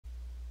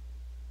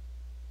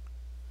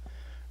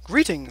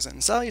Greetings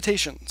and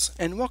salutations,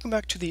 and welcome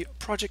back to the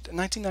Project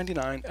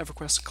 1999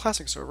 Everquest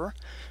Classic server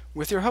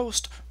with your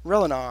host,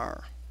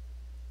 Relinar.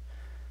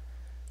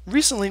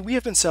 Recently, we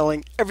have been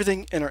selling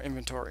everything in our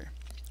inventory.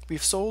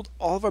 We've sold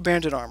all of our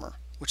banded armor,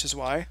 which is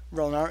why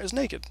Relinar is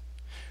naked.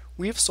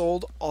 We have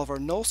sold all of our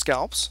null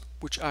scalps,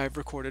 which I've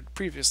recorded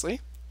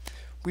previously.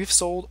 We've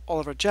sold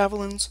all of our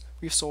javelins,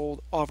 we've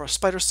sold all of our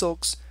spider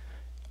silks,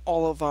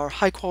 all of our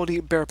high-quality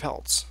bear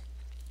pelts.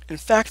 In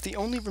fact, the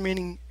only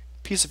remaining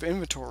piece of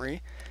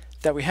inventory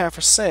that we have for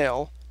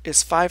sale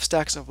is 5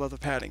 stacks of leather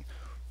padding.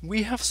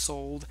 We have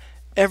sold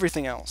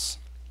everything else.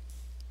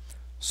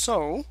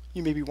 So,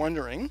 you may be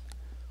wondering,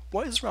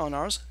 what is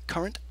Relinar's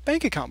current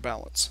bank account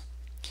balance?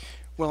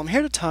 Well, I'm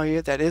here to tell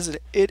you that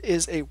it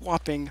is a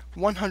whopping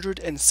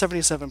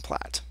 177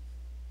 plat.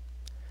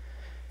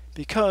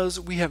 Because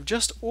we have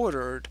just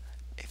ordered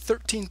a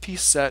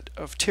 13-piece set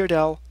of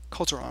Teardal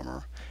culture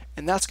armor,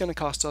 and that's going to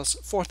cost us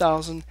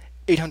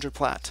 4,800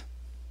 plat.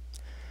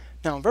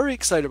 Now, I'm very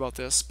excited about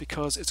this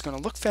because it's going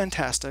to look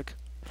fantastic,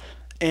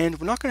 and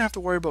we're not going to have to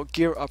worry about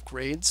gear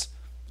upgrades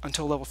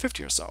until level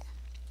 50 or so.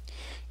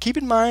 Keep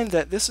in mind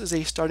that this is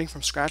a starting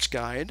from scratch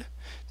guide.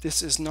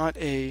 This is not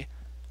a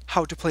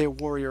how to play a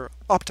warrior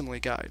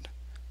optimally guide.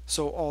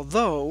 So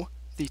although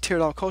the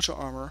Teardal culture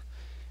armor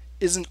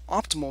isn't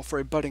optimal for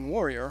a budding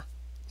warrior,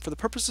 for the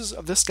purposes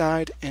of this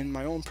guide and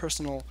my own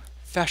personal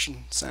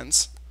fashion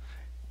sense,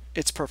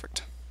 it's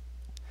perfect.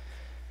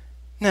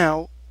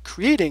 Now,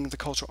 creating the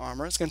culture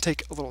armor is going to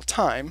take a little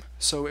time,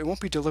 so it won't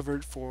be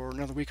delivered for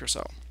another week or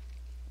so.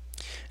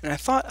 And I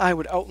thought I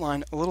would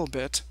outline a little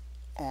bit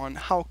on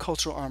how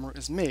cultural armor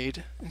is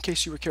made, in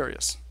case you were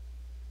curious.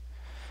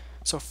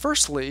 So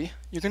firstly,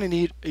 you're going to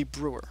need a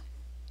brewer.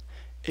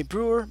 A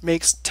brewer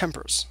makes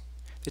tempers.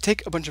 They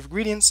take a bunch of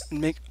ingredients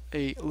and make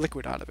a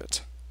liquid out of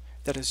it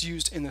that is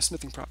used in the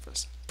smithing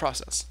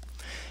process.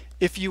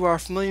 If you are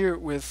familiar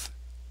with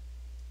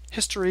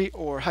history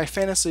or high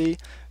fantasy,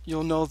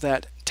 you'll know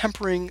that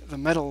tempering the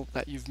metal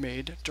that you've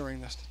made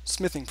during the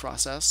smithing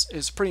process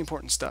is a pretty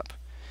important step.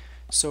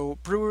 So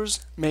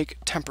brewers make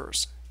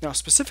tempers. Now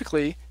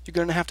specifically, you're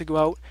going to have to go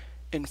out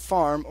and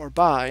farm or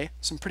buy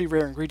some pretty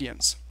rare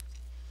ingredients.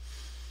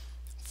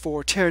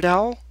 For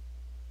Teardal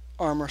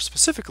armor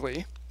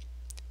specifically,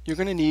 you're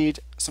going to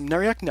need some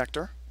Neriac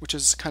nectar, which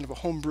is kind of a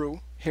home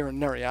brew here in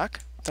Neriac.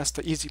 That's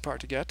the easy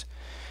part to get.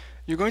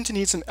 You're going to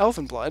need some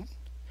elven blood,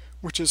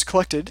 which is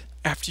collected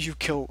after you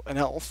kill an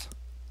elf.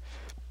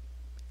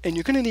 And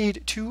you're going to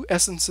need 2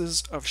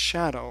 essences of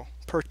shadow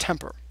per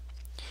temper.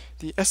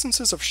 The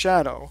essences of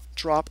shadow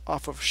drop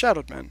off of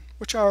shadowed men,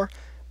 which are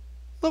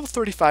level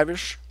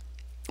 35-ish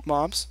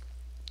mobs,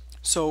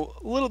 so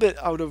a little bit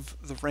out of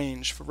the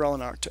range for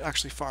Relinar to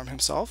actually farm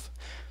himself.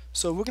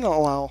 So we're going to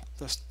allow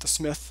the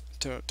smith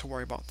to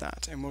worry about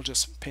that, and we'll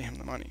just pay him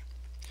the money.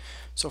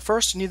 So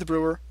first you need the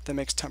brewer that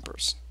makes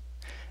tempers.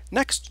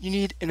 Next you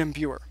need an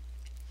imbuer.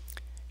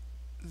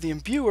 The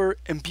imbuer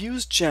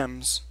imbues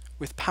gems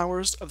with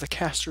powers of the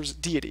caster's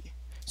deity.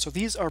 So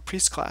these are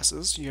priest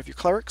classes. You have your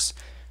clerics,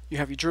 you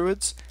have your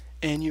druids,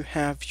 and you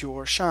have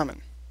your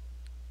shaman.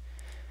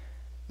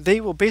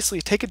 They will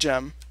basically take a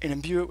gem and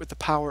imbue it with the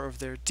power of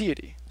their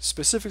deity.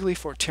 Specifically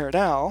for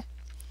Teardal,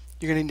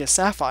 you're going to need a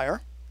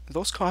sapphire.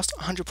 Those cost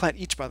 100 plat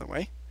each, by the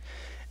way.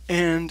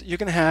 And you're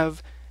going to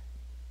have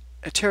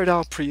a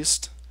Teardal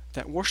priest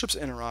that worships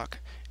Inarok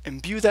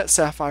imbue that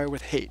sapphire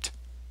with hate.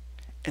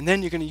 And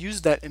then you're going to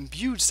use that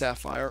imbued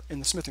sapphire in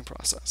the smithing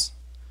process.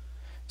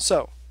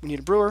 So, we need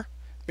a brewer,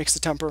 makes the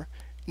temper,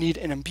 need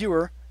an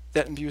imbuer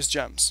that imbues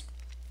gems.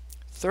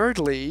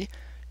 Thirdly,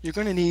 you're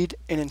going to need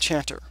an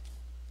enchanter.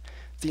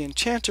 The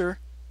enchanter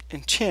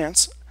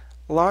enchants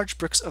large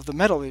bricks of the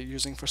metal you're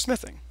using for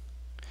smithing.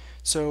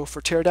 So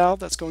for Teardal,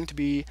 that's going to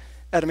be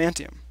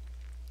adamantium.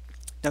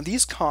 Now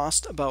these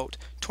cost about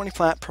 20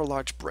 plat per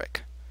large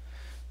brick.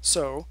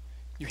 So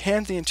you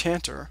hand the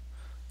enchanter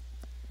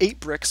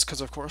 8 bricks,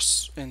 because of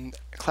course in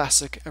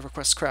classic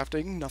Everquest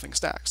crafting, nothing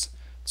stacks.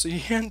 So you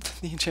hand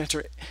the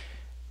enchanter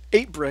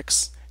 8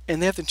 bricks,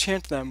 and they have to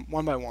enchant them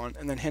one by one,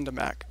 and then hand them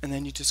back. And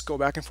then you just go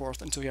back and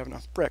forth until you have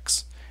enough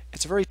bricks.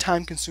 It's a very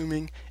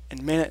time-consuming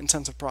and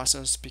mana-intensive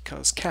process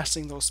because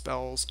casting those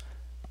spells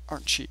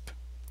aren't cheap.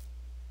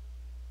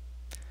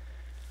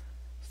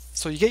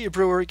 So you get your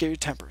brewer, you get your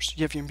tempers.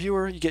 You have your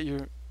imbuer, you get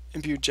your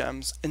imbued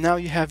gems, and now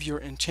you have your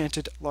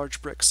enchanted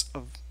large bricks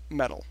of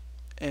metal,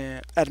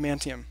 and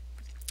adamantium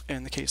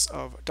in the case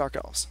of dark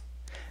elves.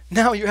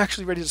 Now you're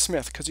actually ready to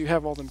smith because you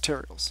have all the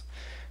materials.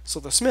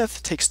 So the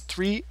smith takes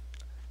 3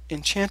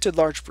 enchanted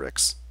large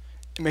bricks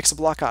and makes a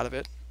block out of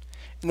it,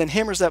 and then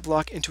hammers that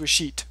block into a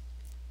sheet.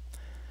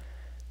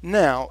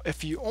 Now,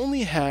 if you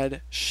only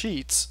had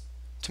sheets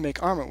to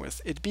make armor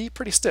with, it'd be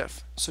pretty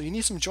stiff, so you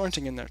need some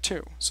jointing in there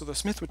too. So the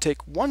smith would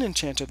take 1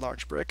 enchanted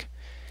large brick,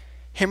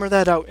 hammer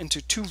that out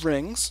into 2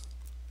 rings,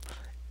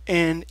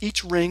 and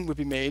each ring would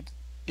be made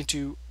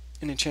into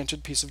an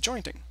enchanted piece of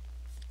jointing.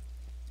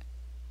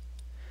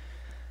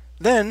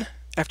 Then,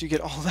 after you get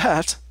all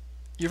that,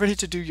 you're ready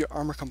to do your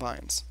armor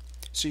combines.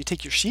 So you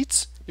take your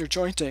sheets, your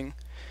jointing,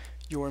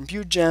 your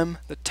imbued gem,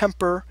 the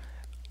temper,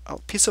 a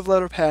piece of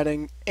leather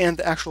padding, and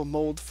the actual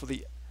mold for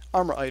the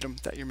armor item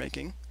that you're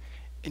making.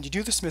 And you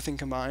do the smithing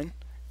combine,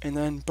 and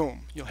then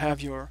boom, you'll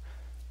have your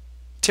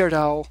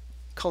Teardal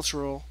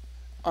cultural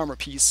armor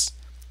piece,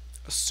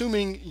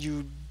 assuming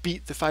you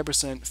beat the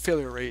 5%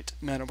 failure rate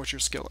no matter what your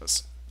skill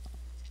is.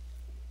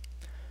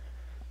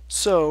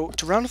 So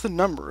to round up the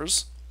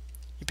numbers,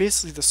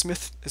 basically the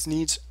smith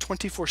needs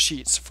 24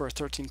 sheets for a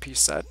 13-piece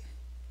set,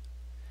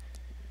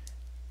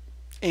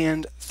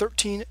 and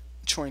 13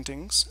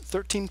 jointings,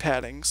 13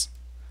 paddings,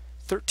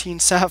 13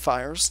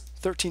 sapphires,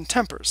 13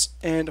 tempers,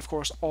 and of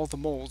course all the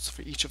molds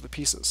for each of the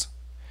pieces.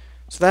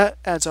 So that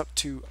adds up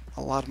to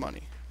a lot of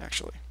money,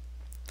 actually.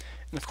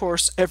 And of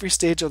course, every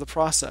stage of the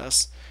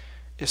process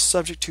is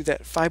subject to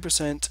that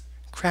 5%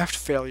 craft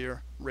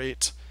failure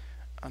rate,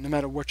 no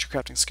matter what your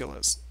crafting skill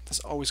is. There's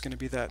always going to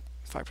be that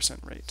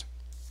 5% rate.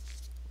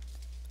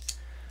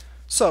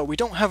 So we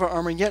don't have our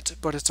armor yet,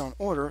 but it's on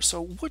order.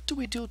 So what do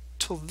we do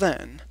till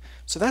then?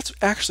 So that's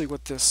actually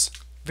what this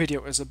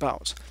video is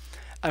about.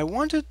 I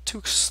wanted to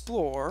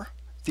explore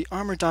the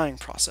armor dyeing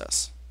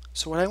process.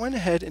 So what I went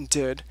ahead and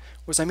did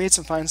was I made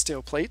some fine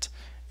steel plate,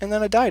 and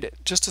then I dyed it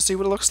just to see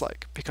what it looks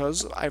like,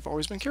 because I've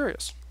always been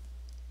curious.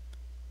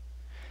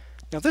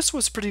 Now this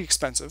was pretty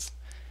expensive.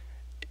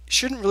 It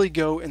shouldn't really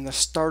go in the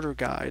starter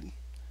guide,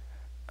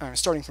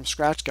 starting from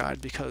scratch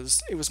guide,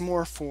 because it was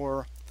more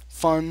for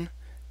fun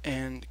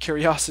and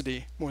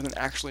curiosity more than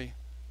actually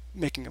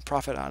making a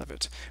profit out of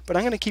it. But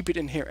I'm going to keep it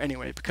in here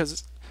anyway,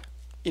 because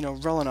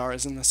Relinar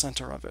is in the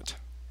center of it.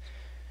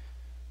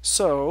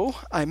 So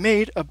I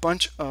made a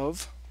bunch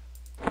of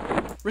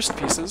wrist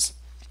pieces,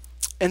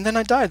 and then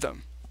I dyed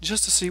them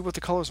just to see what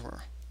the colors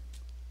were.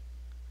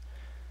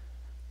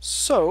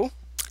 So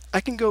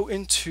I can go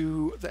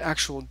into the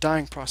actual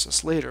dyeing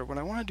process later. What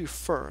I want to do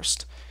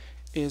first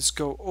is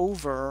go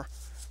over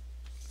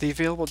the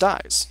available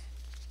dyes.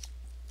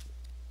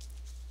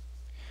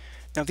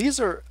 Now these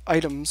are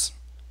items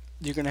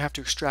you're going to have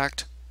to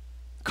extract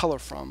color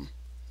from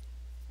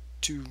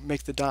to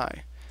make the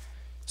dye.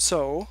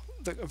 So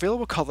the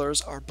available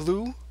colors are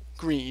blue,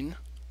 green,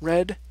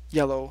 red,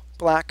 yellow,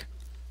 black,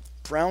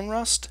 brown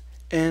rust,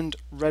 and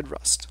red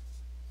rust.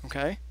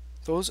 Okay?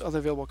 Those are the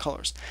available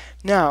colors.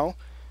 Now,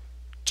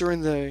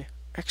 during the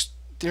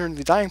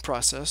dyeing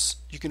process,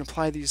 you can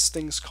apply these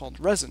things called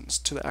resins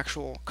to the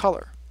actual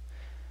color.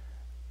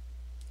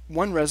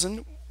 One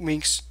resin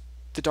makes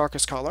the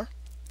darkest color,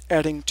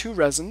 adding 2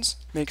 resins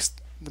makes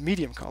the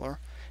medium color,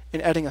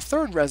 and adding a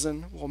 3rd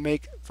resin will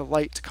make the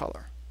light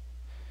color.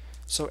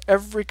 So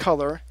every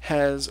color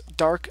has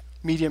dark,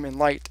 medium, and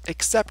light,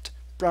 except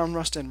brown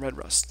rust and red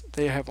rust.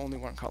 They have only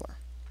one color.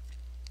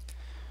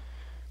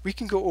 We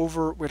can go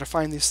over where to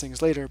find these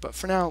things later, but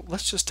for now,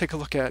 let's just take a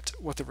look at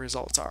what the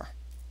results are.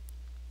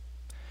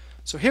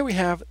 So here we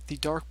have the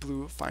dark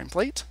blue fine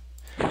plate.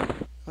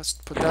 Let's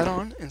put that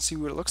on and see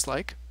what it looks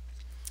like.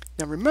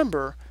 Now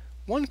remember,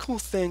 one cool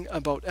thing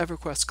about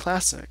Everquest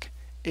Classic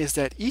is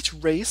that each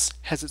race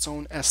has its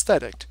own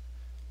aesthetic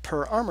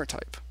per armor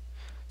type.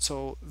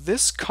 So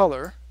this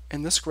color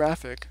and this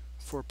graphic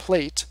for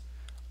plate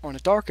on a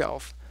dark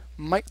elf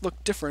might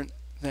look different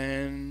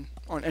than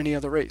on any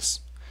other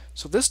race.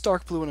 So this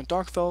dark blue on a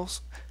dark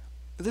elf,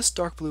 is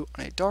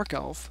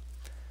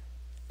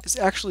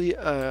actually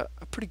a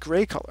pretty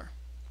gray color.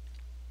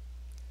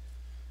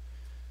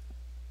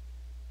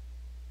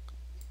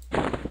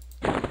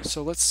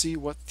 So let's see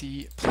what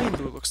the plain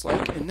blue looks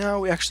like. And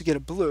now we actually get a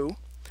blue,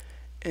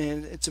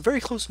 and it's a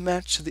very close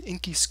match to the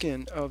inky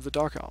skin of the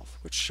dark elf,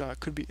 which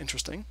could be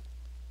interesting.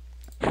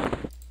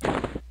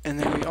 And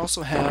then we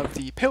also have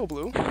the pale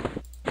blue.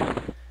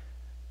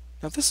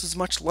 Now this is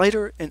much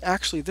lighter, and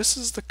actually this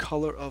is the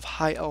color of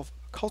high elf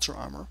culture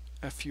armor,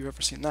 if you've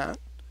ever seen that.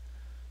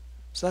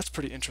 So that's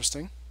pretty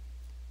interesting.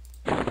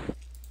 And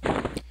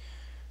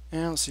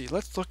let's see,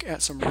 let's look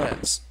at some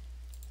reds.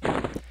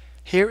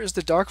 Here is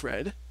the dark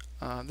red.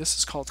 This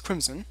is called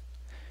crimson,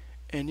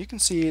 and you can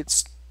see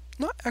it's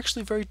not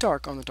actually very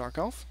dark on the dark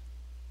elf.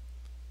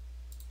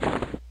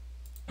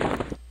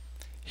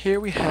 Here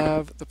we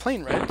have the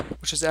plain red,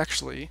 which is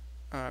actually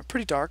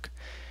pretty dark,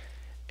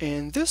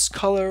 and this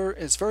color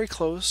is very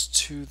close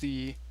to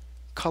the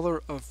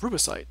color of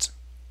rubicite,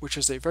 which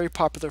is a very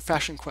popular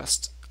Fashion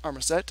Quest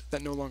armor set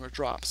that no longer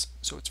drops,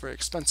 so it's very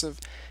expensive,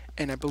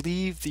 and I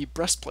believe the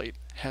breastplate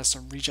has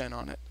some regen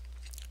on it.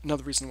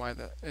 Another reason why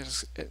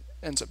it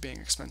ends up being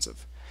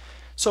expensive.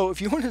 So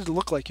if you wanted to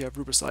look like you have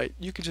rubicite,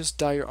 you could just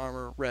dye your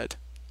armor red.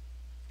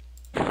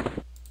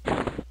 And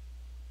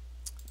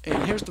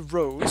here's the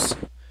rose,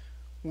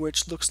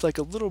 which looks like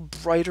a little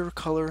brighter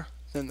color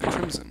than the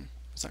crimson.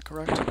 Is that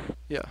correct?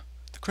 Yeah.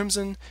 The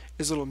crimson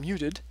is a little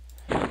muted,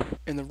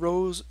 and the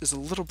rose is a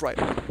little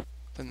brighter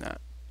than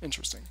that.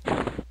 Interesting.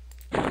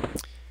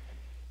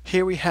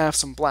 Here we have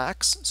some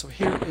blacks. So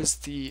here is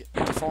the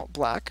default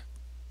black,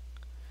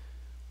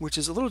 which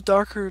is a little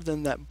darker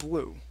than that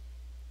blue,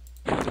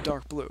 the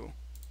dark blue.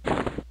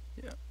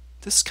 Yeah,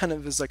 this kind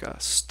of is like a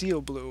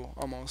steel blue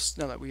almost,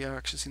 now that we have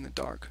actually seen the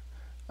dark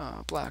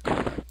black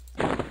on it.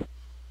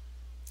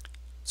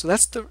 So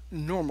that's the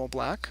normal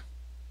black.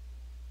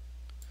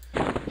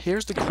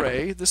 here's the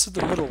gray. This is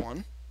the middle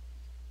one.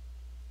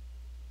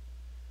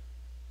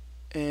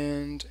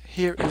 And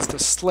here is the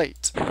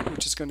slate,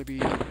 which is going to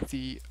be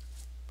the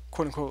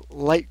quote-unquote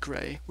light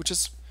gray, which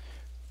is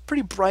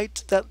pretty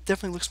bright. That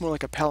definitely looks more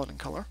like a paladin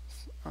color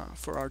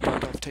for our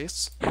dark elf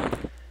tastes.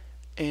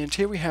 And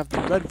here we have the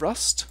red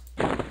rust,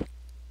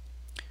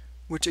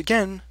 which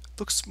again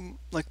looks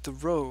like the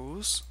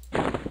rose.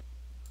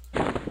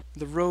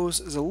 The rose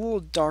is a little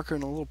darker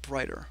and a little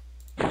brighter,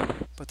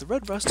 but the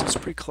red rust is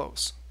pretty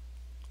close.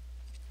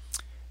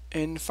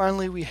 And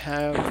finally we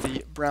have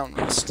the brown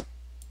rust.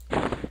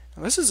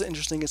 Now this is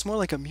interesting. It's more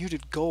like a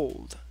muted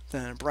gold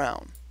than a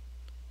brown.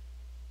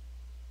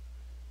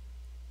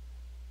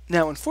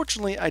 Now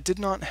unfortunately I did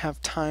not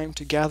have time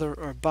to gather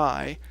or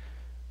buy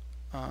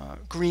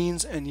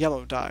greens and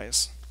yellow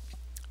dyes,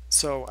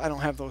 so I don't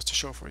have those to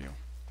show for you.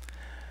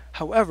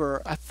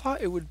 However, I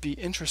thought it would be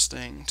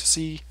interesting to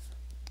see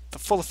the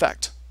full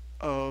effect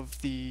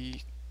of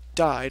the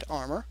dyed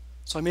armor,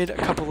 so I made a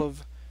couple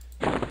of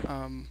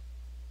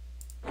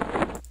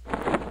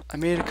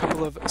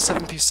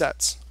 7-piece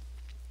sets.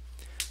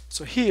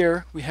 So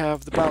here we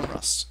have the brown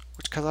rust,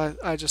 which because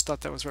I just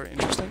thought that was very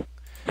interesting.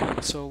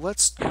 So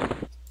let's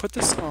put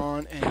this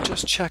on and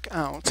just check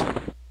out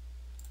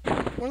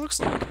what it looks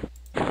like.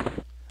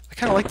 I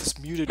kind of like this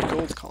muted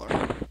gold color.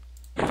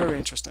 Very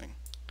interesting.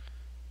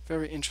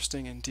 Very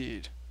interesting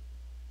indeed.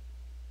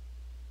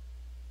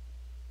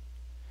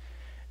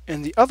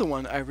 And the other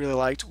one I really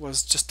liked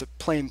was just the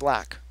plain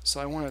black. So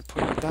I want to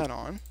put that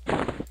on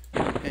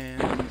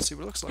and see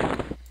what it looks like.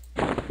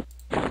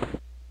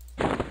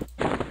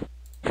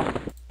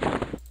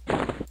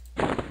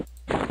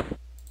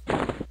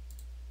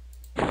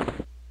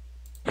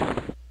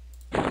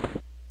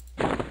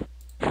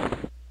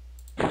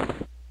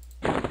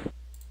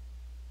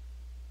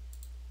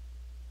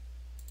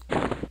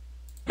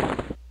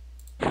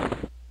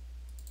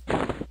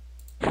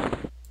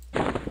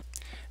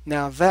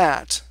 Now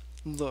that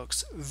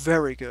looks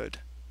very good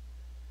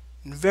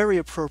and very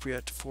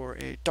appropriate for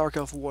a Dark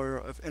Elf Warrior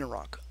of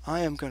Innerok.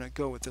 I am going to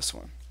go with this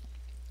one.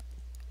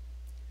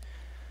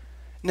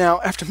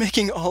 Now, after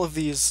making all of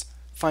these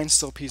fine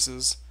steel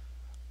pieces,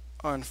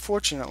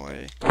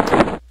 unfortunately,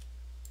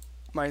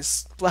 my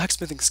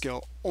blacksmithing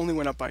skill only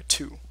went up by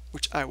 2,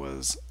 which I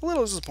was a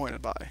little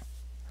disappointed by.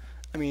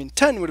 I mean,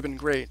 10 would have been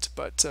great,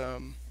 but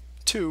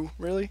 2,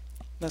 really?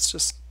 That's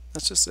just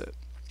it.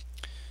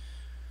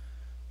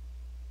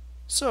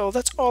 So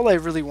that's all I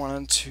really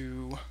wanted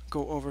to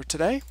go over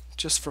today,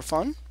 just for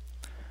fun.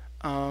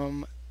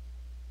 The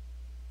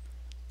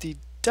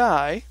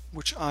die,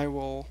 which I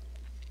will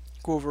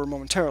go over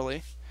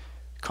momentarily,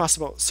 costs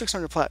about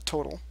 600 plat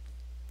total,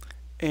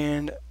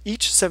 and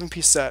each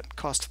 7-piece set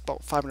cost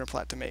about 500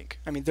 plat to make.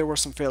 I mean, there were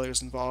some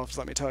failures involved,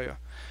 let me tell you.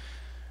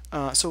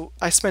 So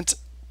I spent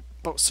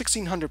about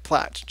 1600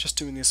 plat just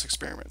doing these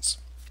experiments,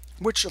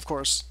 which of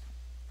course,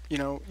 you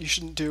know, you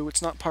shouldn't do.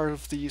 It's not part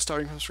of the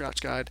starting from scratch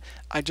guide.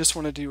 I just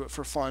want to do it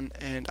for fun,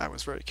 and I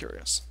was very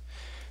curious.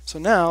 So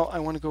now I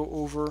want to go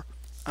over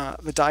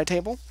the die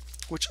table,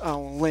 which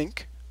I'll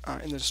link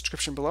in the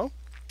description below.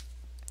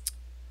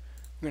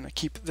 I'm going to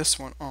keep this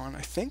one on,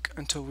 I think,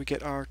 until we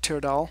get our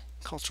Caerulus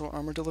cultural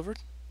armor delivered.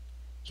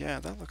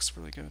 Yeah, that looks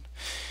really good.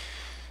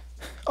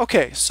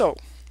 Okay, so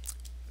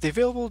the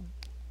available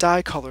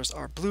die colors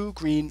are blue,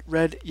 green,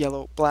 red,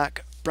 yellow,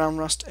 black, brown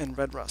rust, and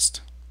red rust.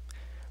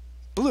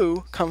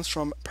 Blue comes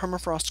from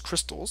permafrost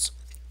crystals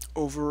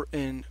over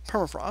in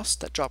permafrost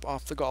that drop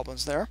off the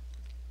goblins there.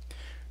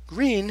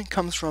 Green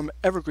comes from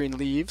evergreen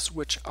leaves,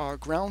 which are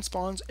ground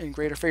spawns in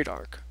Greater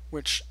Fadark,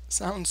 which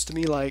sounds to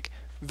me like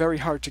very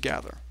hard to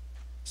gather.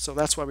 So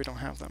that's why we don't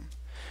have them.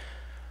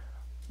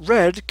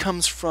 Red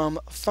comes from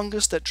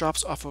fungus that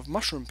drops off of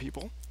mushroom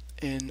people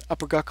in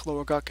Upper Guck,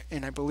 Lower Guck,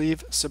 and I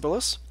believe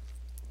Sibyllus.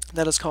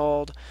 That is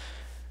called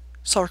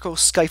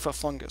Sarcoscypha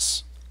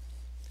fungus.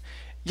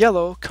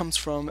 Yellow comes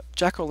from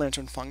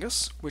jack-o'-lantern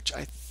fungus, which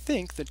I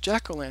think the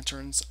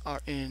jack-o'-lanterns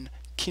are in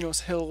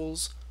Qeynos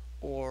Hills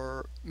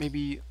or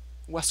maybe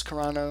West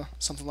Karana,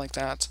 something like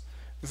that.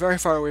 Very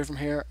far away from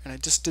here, and I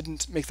just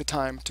didn't make the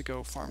time to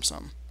go farm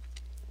some.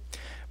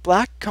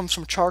 Black comes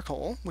from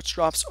charcoal, which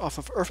drops off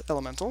of earth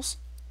elementals.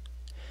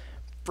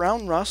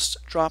 Brown rust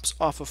drops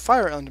off of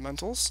fire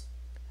elementals.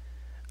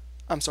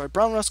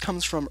 Brown rust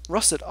comes from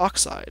rusted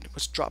oxide,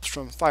 which drops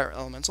from fire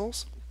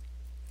elementals.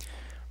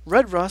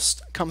 Red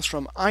rust comes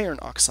from iron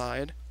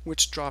oxide,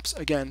 which drops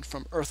again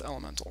from earth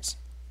elementals.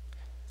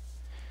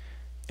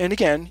 And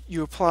again,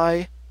 you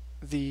apply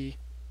the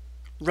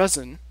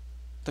resin,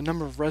 the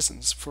number of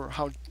resins for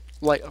how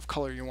light of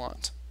color you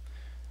want.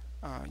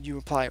 You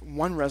apply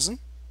 1 resin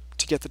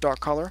to get the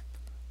dark color,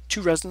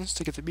 2 resins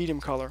to get the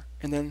medium color,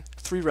 and then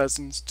 3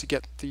 resins to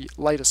get the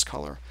lightest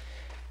color.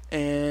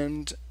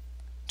 And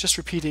just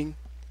repeating,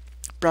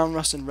 brown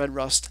rust and red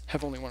rust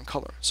have only 1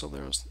 color, so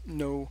there's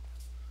no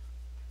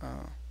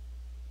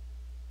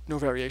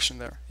variation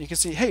there. You can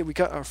see, hey, we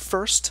got our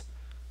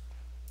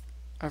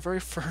very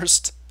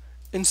first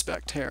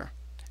inspect here.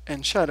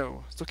 And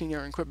Shadow is looking at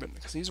our equipment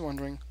because he's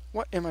wondering,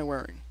 what am I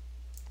wearing?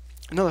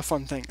 another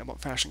fun thing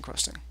about fashion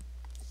questing.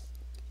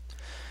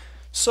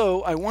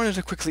 So I wanted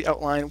to quickly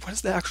outline what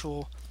is the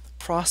actual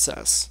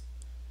process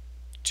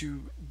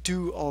to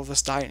do all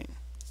this dyeing.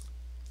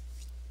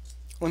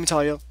 Let me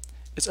tell you,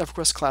 it's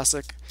Everquest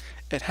Classic.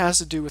 It has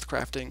to do with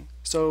crafting,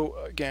 so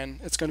again,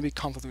 it's going to be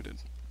convoluted.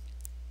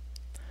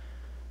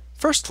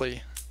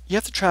 Firstly, you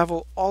have to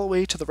travel all the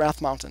way to the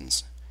Rathe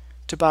Mountains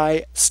to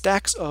buy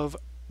stacks of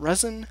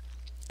resin,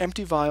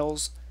 empty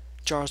vials,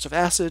 jars of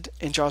acid,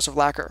 and jars of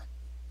lacquer.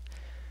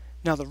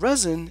 Now the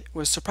resin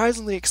was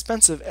surprisingly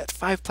expensive at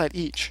 5 plat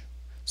each,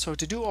 so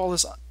to do all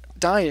this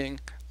dyeing,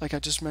 like I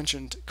just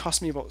mentioned,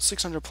 cost me about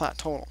 600 plat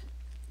total.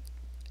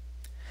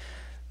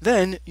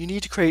 Then you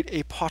need to create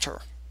a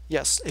potter.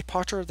 Yes, a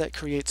potter that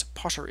creates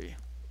pottery.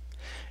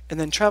 And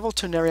then travel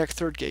to Neriac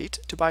Third Gate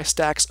to buy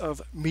stacks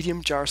of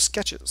medium jar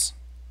sketches.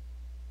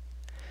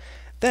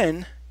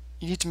 Then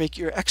you need to make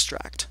your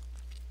extract.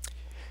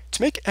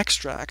 To make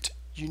extract,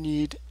 you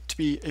need to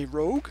be a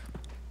rogue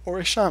or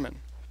a shaman.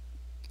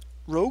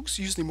 Rogues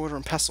use the mortar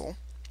and pestle.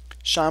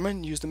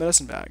 Shaman use the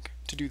medicine bag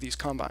to do these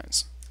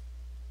combines.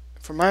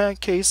 For my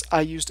case,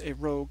 I used a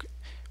rogue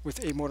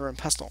with a mortar and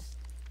pestle.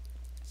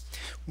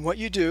 What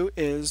you do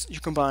is you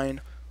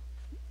combine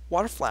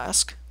water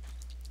flask,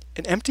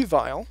 an empty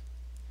vial,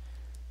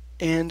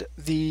 and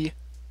the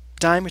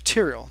dye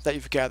material that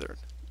you've gathered,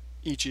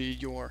 e.g.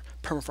 your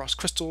permafrost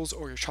crystals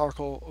or your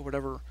charcoal or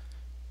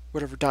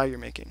whatever dye you're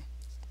making.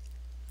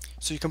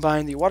 So you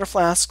combine the water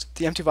flask,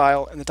 the empty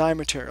vial, and the dye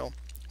material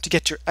to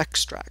get your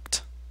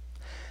extract.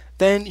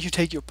 Then you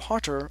take your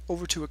potter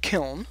over to a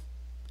kiln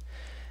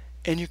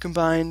and you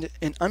combine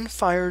an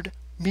unfired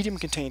medium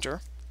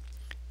container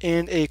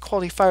and a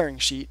quality firing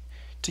sheet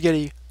to get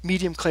a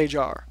medium clay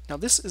jar. Now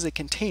this is a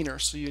container,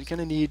 so you're going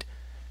to need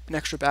an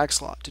extra bag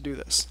slot to do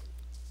this.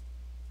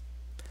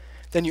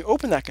 Then you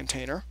open that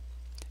container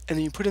and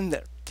then you put in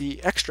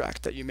the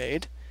extract that you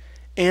made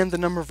and the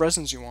number of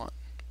resins you want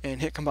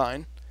and hit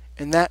combine,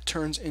 and that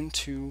turns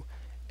into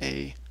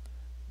a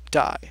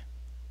dye.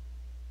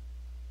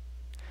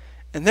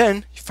 And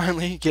then you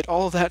finally get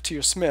all of that to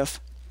your smith,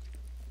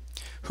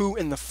 who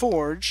in the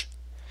forge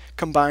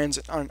combines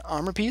an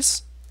armor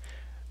piece,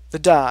 the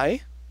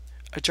dye,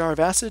 a jar of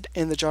acid,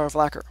 and the jar of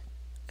lacquer.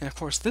 And of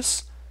course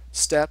this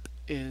step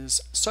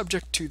is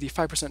subject to the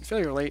 5%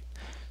 failure rate,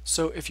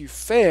 so if you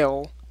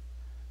fail,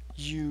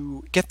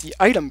 you get the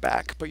item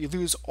back, but you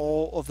lose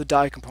all of the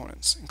dye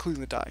components,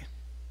 including the dye.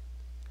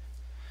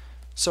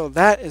 So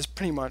that is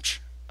pretty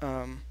much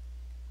the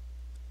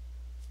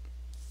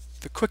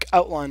quick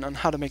outline on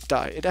how to make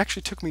dye. It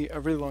actually took me a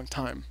really long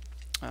time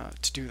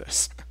to do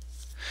this.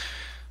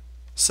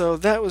 So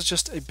that was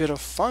just a bit of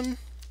fun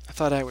I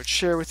thought I would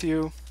share with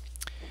you,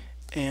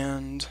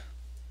 and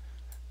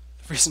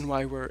the reason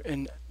why we're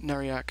in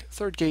Neriac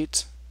Third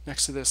Gate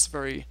next to this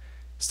very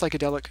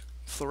psychedelic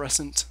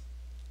fluorescent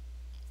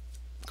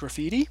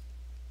graffiti,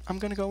 I'm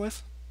going to go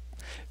with,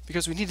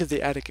 because we needed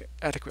the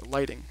adequate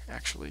lighting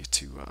actually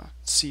to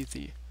see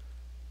the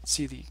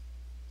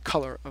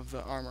color of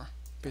the armor,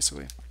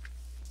 basically.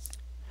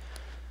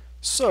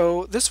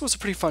 So this was a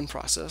pretty fun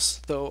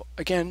process, though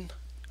again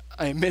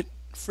I admit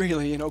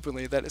freely and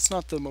openly that it's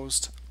not the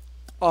most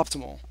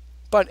optimal,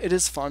 but it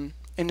is fun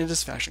and it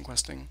is fashion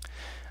questing.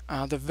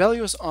 The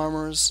Laevus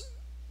armors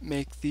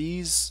make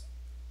these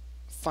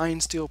fine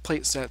steel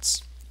plate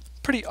sets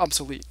pretty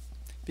obsolete,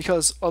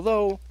 because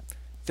although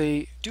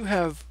they do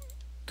have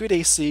good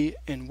AC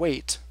and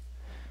weight,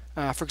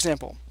 for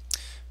example,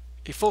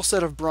 a full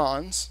set of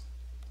bronze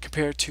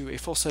compared to a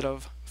full set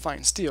of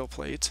fine steel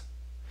plate,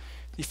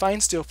 the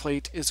fine steel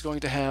plate is going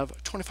to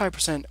have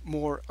 25%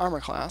 more armor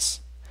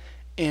class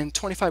and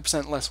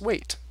 25% less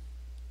weight.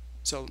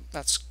 So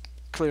that's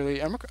clearly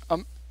an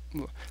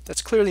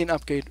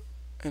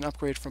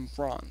upgrade from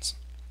bronze.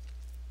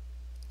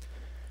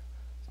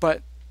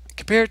 But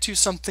compared to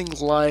something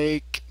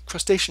like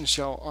Crustacean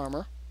shell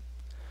armor,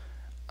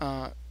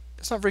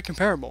 it's not very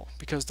comparable,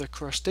 because the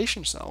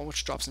Crustacean shell,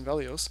 which drops in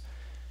Laevus,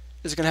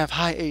 is going to have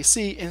high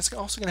AC, and it's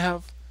also going to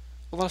have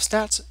a lot of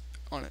stats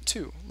on it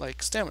too,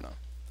 like stamina.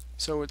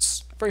 So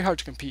it's very hard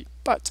to compete.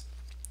 But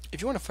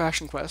if you want a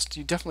fashion quest,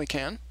 you definitely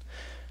can.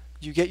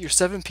 You get your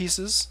 7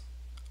 pieces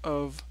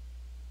of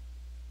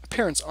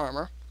appearance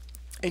armor,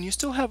 and you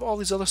still have all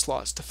these other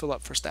slots to fill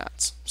up for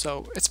stats.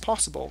 So it's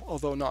possible,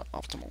 although not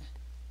optimal.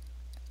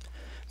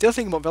 The other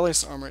thing about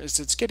Laevus armor is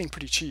it's getting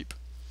pretty cheap.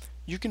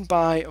 You can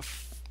buy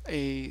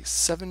a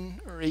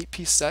 7 or 8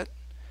 piece set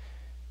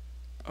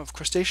of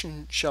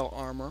Crustacean shell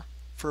armor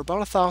for about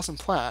 1,000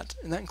 plat,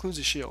 and that includes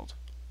a shield.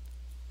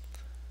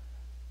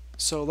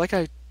 So like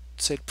I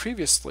said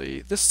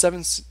previously, this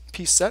 7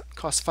 piece set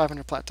costs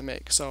 500 plat to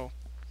make, so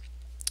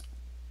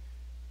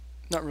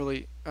not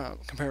really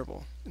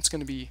comparable. It's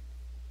going to be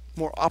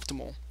more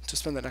optimal to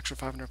spend that extra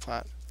 500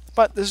 plat.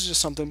 But this is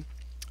just something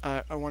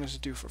I wanted to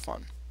do for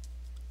fun.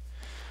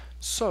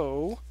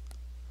 So,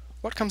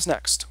 what comes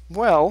next?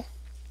 Well,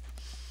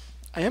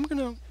 I am going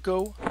to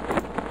go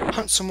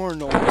hunt some more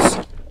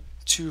gnolls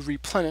to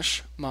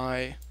replenish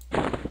my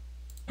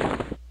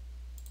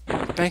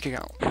bank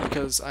account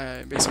because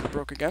I basically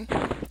broke again.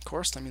 Of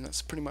course, I mean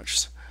that's pretty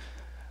much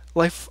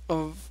life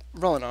of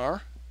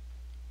Relinar.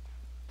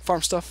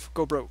 Farm stuff,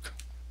 go broke,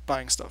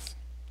 buying stuff.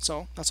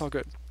 So that's all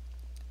good.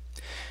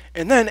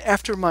 And then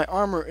after my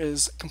armor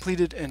is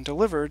completed and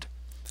delivered,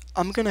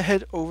 I'm going to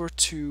head over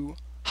to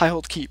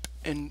Highhold Keep,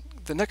 and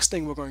the next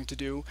thing we're going to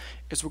do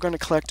is we're going to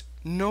collect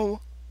we're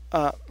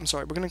going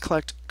to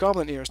collect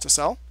goblin ears to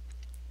sell.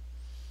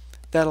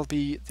 That'll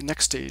be the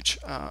next stage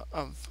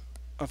of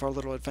our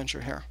little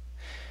adventure here.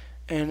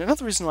 And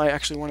another reason why I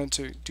actually wanted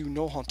to do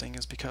gnoll hunting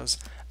is because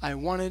I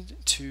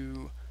wanted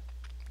to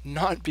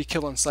not be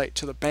kill on sight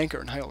to the banker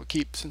in Highhold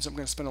Keep, since I'm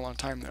going to spend a lot of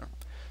time there.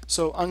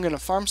 So I'm going to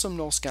farm some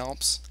gnoll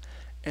scalps,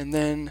 and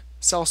then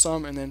sell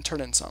some, and then turn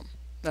in some.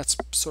 That's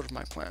sort of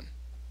my plan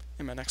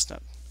in my next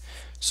step.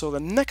 So the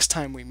next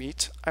time we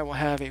meet, I will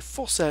have a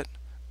full set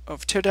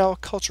of Teardal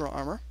cultural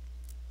armor.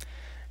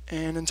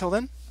 And until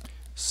then,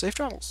 safe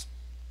travels.